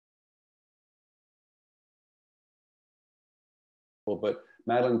beautiful. But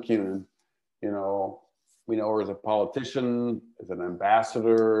Madeleine Kunin, we know her as a politician, as an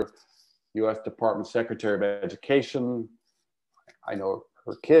ambassador, U.S. Department Secretary of Education. I know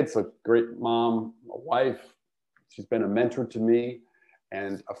her kids, a great mom, a wife. She's been a mentor to me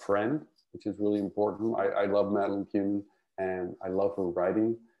and a friend, which is really important. I love Madeleine Kunin and I love her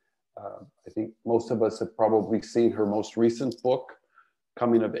writing. I think most of us have probably seen her most recent book,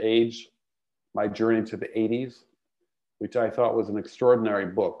 Coming of Age, My Journey to the 80s, which I thought was an extraordinary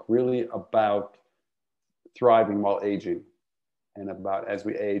book, really about thriving while aging, and about as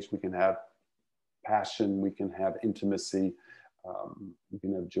we age, we can have passion, we can have intimacy, we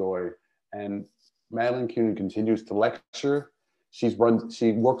can have joy. And Madeleine Kunin continues to lecture. She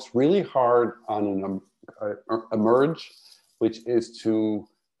works really hard on an Emerge, which is to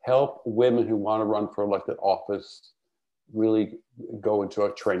help women who want to run for elected office really go into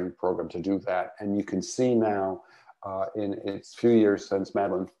a training program to do that. And you can see now in its few years since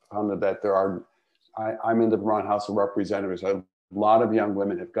Madeleine founded that I'm in the Vermont House of Representatives. A lot of young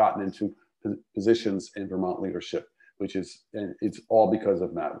women have gotten into positions in Vermont leadership, and it's all because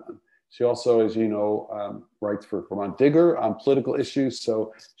of Madeleine. She also, as you know, writes for Vermont Digger on political issues.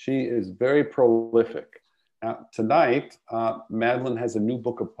 So she is very prolific. Now, tonight, Madeleine has a new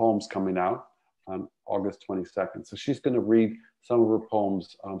book of poems coming out on August 22nd. So she's going to read some of her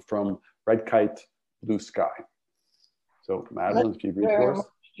poems from Red Kite, Blue Sky. So Madeleine, if you read for us.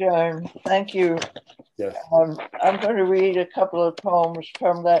 John, thank you. Yes. I'm going to read a couple of poems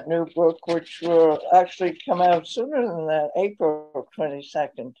from that new book, which will actually come out sooner than that, April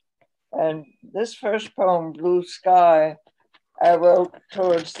 22nd. And this first poem, Blue Sky, I wrote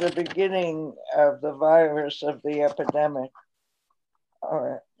towards the beginning of the virus of the epidemic.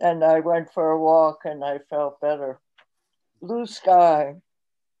 And I went for a walk and I felt better. Blue sky,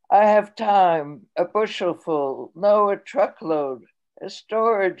 I have time, a bushelful, no, a truckload, a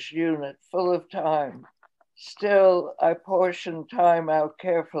storage unit full of time. Still, I portion time out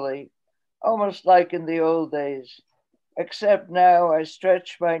carefully, almost like in the old days. Except now I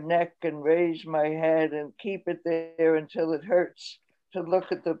stretch my neck and raise my head and keep it there until it hurts to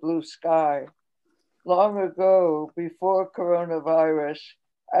look at the blue sky. Long ago, before coronavirus,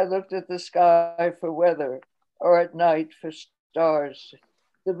 I looked at the sky for weather or at night for stars.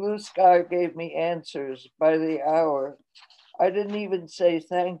 The blue sky gave me answers by the hour. I didn't even say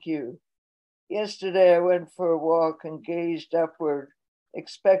thank you. Yesterday I went for a walk and gazed upward,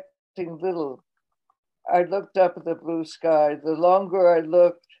 expecting little. I looked up at the blue sky. The longer I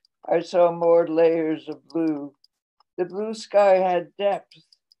looked, I saw more layers of blue. The blue sky had depth,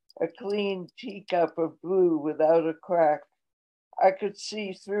 a clean teacup of blue without a crack. I could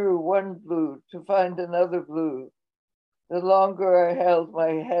see through one blue to find another blue. The longer I held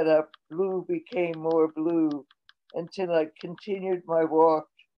my head up, blue became more blue until I continued my walk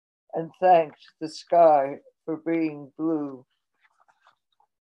and thanked the sky for being blue.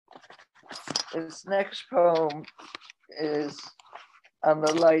 This next poem is on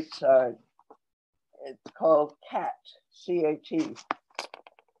the light side. It's called Cat, C-A-T.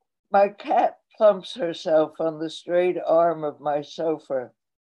 My cat plumps herself on the straight arm of my sofa,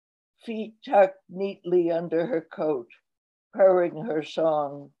 feet tucked neatly under her coat, purring her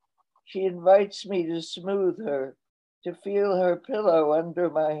song. She invites me to smooth her, to feel her pillow under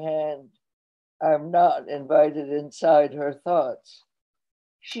my hand. I'm not invited inside her thoughts.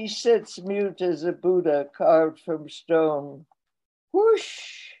 She sits mute as a Buddha carved from stone.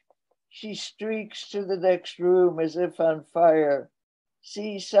 Whoosh! She streaks to the next room as if on fire.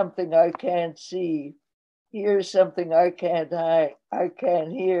 Sees something I can't see. Hears something I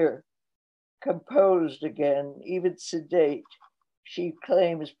can't hear. Composed again, even sedate. She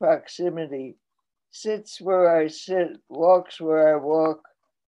claims proximity. Sits where I sit, walks where I walk,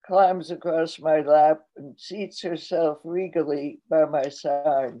 climbs across my lap and seats herself regally by my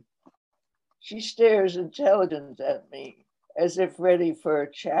side. She stares intelligent at me, as if ready for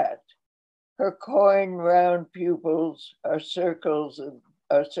a chat. Her coin round pupils are circled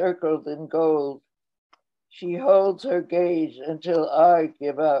in gold. She holds her gaze until I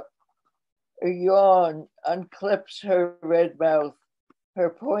give up. A yawn unclips her red mouth, her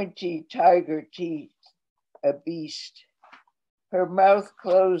pointy tiger teeth, a beast. Her mouth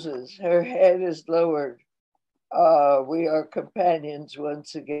closes, her head is lowered. Ah, we are companions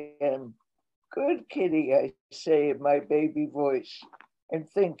once again. Good kitty, I say in my baby voice, and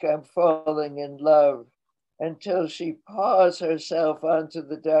think I'm falling in love, until she paws herself onto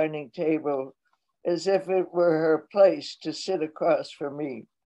the dining table as if it were her place to sit across from me.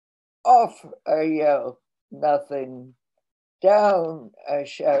 Off, I yell, nothing. Down, I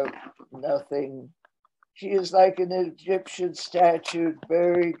shout, nothing. She is like an Egyptian statue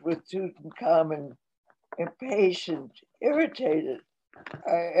buried with Tutankhamun, impatient, irritated.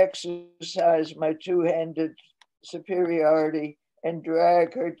 I exercise my two-handed superiority and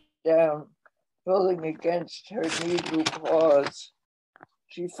drag her down, pulling against her needle claws.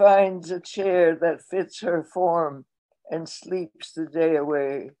 She finds a chair that fits her form and sleeps the day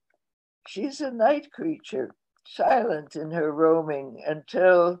away. She's a night creature, silent in her roaming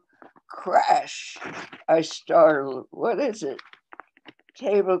until crash, I startle. What is it?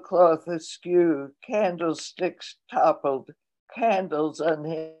 Tablecloth askew, candlesticks toppled, candles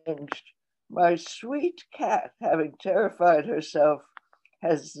unhinged. My sweet cat, having terrified herself,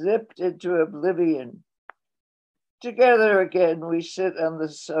 has zipped into oblivion. Together again, we sit on the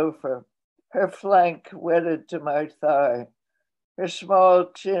sofa, her flank wedded to my thigh. Her small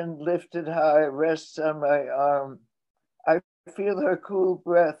chin lifted high rests on my arm. I feel her cool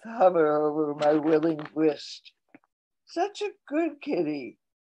breath hover over my willing wrist. Such a good kitty,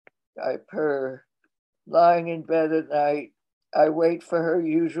 I purr. Lying in bed at night, I wait for her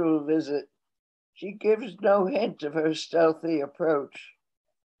usual visit. She gives no hint of her stealthy approach.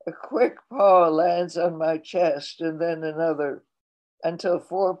 A quick paw lands on my chest and then another, until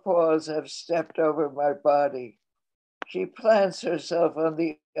four paws have stepped over my body. She plants herself on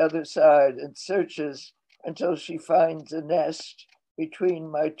the other side and searches until she finds a nest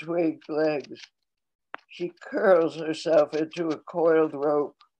between my twigged legs. She curls herself into a coiled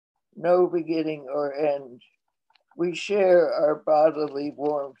rope, no beginning or end. We share our bodily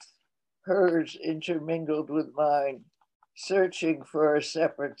warmth, hers intermingled with mine, searching for a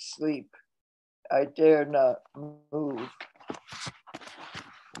separate sleep. I dare not move.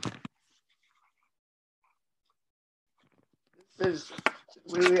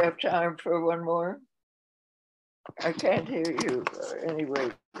 Will we have time for one more? I can't hear you. Anyway,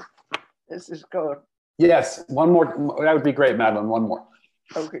 this is called. Yes, one more. That would be great, Madeleine. One more.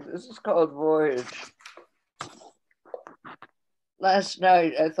 Okay, this is called Voyage. Last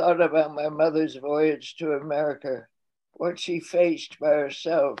night, I thought about my mother's voyage to America, what she faced by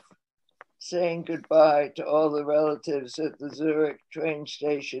herself, saying goodbye to all the relatives at the Zurich train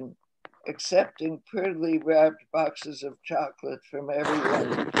station, accepting prettily wrapped boxes of chocolate from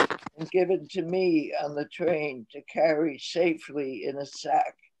everyone, and given to me on the train to carry safely in a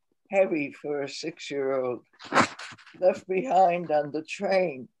sack, heavy for a 6-year-old. Left behind on the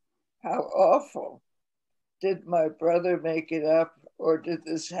train. How awful. Did my brother make it up, or did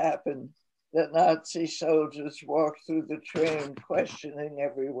this happen, that Nazi soldiers walked through the train questioning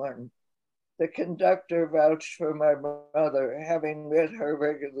everyone? The conductor vouched for my mother, having met her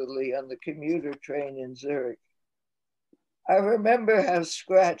regularly on the commuter train in Zurich. I remember how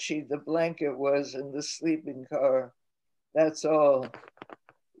scratchy the blanket was in the sleeping car. That's all.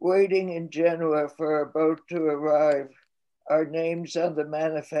 Waiting in Genoa for a boat to arrive, our names on the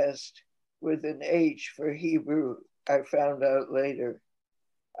manifest with an H for Hebrew, I found out later.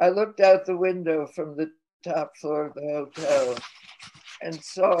 I looked out the window from the top floor of the hotel and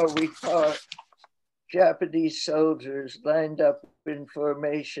saw, we thought, Japanese soldiers lined up in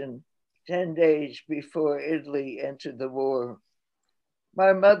formation 10 days before Italy entered the war.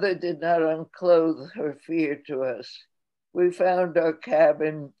 My mother did not unclothe her fear to us. We found our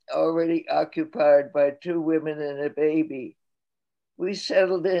cabin already occupied by 2 women and a baby. We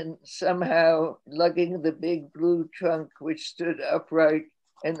settled in somehow, lugging the big blue trunk which stood upright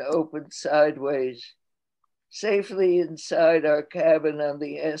and opened sideways. Safely inside our cabin on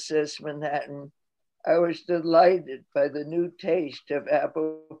the SS Manhattan, I was delighted by the new taste of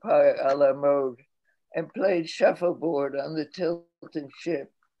apple pie a la mode and played shuffleboard on the tilting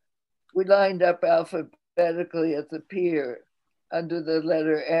ship. We lined up alphabetically at the pier under the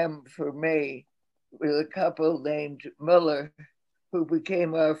letter M for May with a couple named Muller, who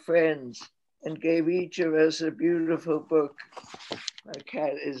became our friends and gave each of us a beautiful book. My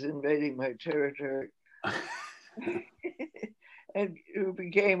cat is invading my territory. And who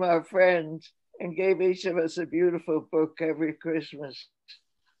became our friends and gave each of us a beautiful book every Christmas.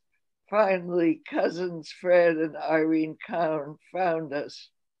 Finally, cousins Fred and Irene Cowan found us.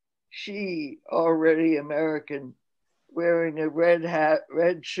 She, already American, wearing a red hat,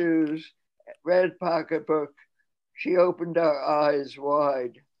 red shoes, red pocketbook. She opened our eyes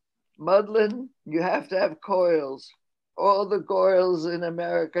wide. Madeleine, you have to have coils. All the girls in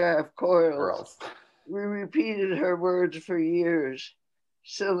America have coils. Girls. We repeated her words for years,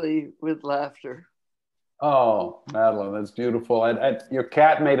 silly with laughter. Oh, Madeleine, that's beautiful. And your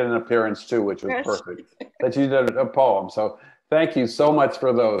cat made an appearance too, which was perfect. That you did a poem. So thank you so much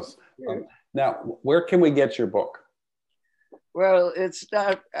for those. Now, where can we get your book? Well, it's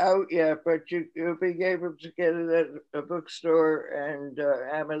not out yet, but you'll be able to get it at a bookstore and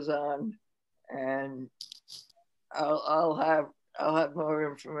Amazon, and I'll have more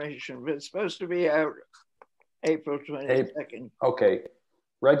information. But it's supposed to be out April 22nd. Okay,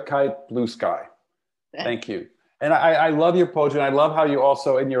 Red Kite, Blue Sky. Thank you. And I love your poetry. And I love how you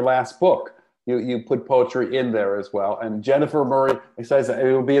also, in your last book, you put poetry in there as well. And Jennifer Murray says it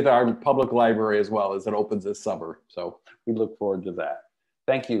will be at our public library as well as it opens this summer. So we look forward to that.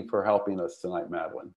 Thank you for helping us tonight, Madeleine.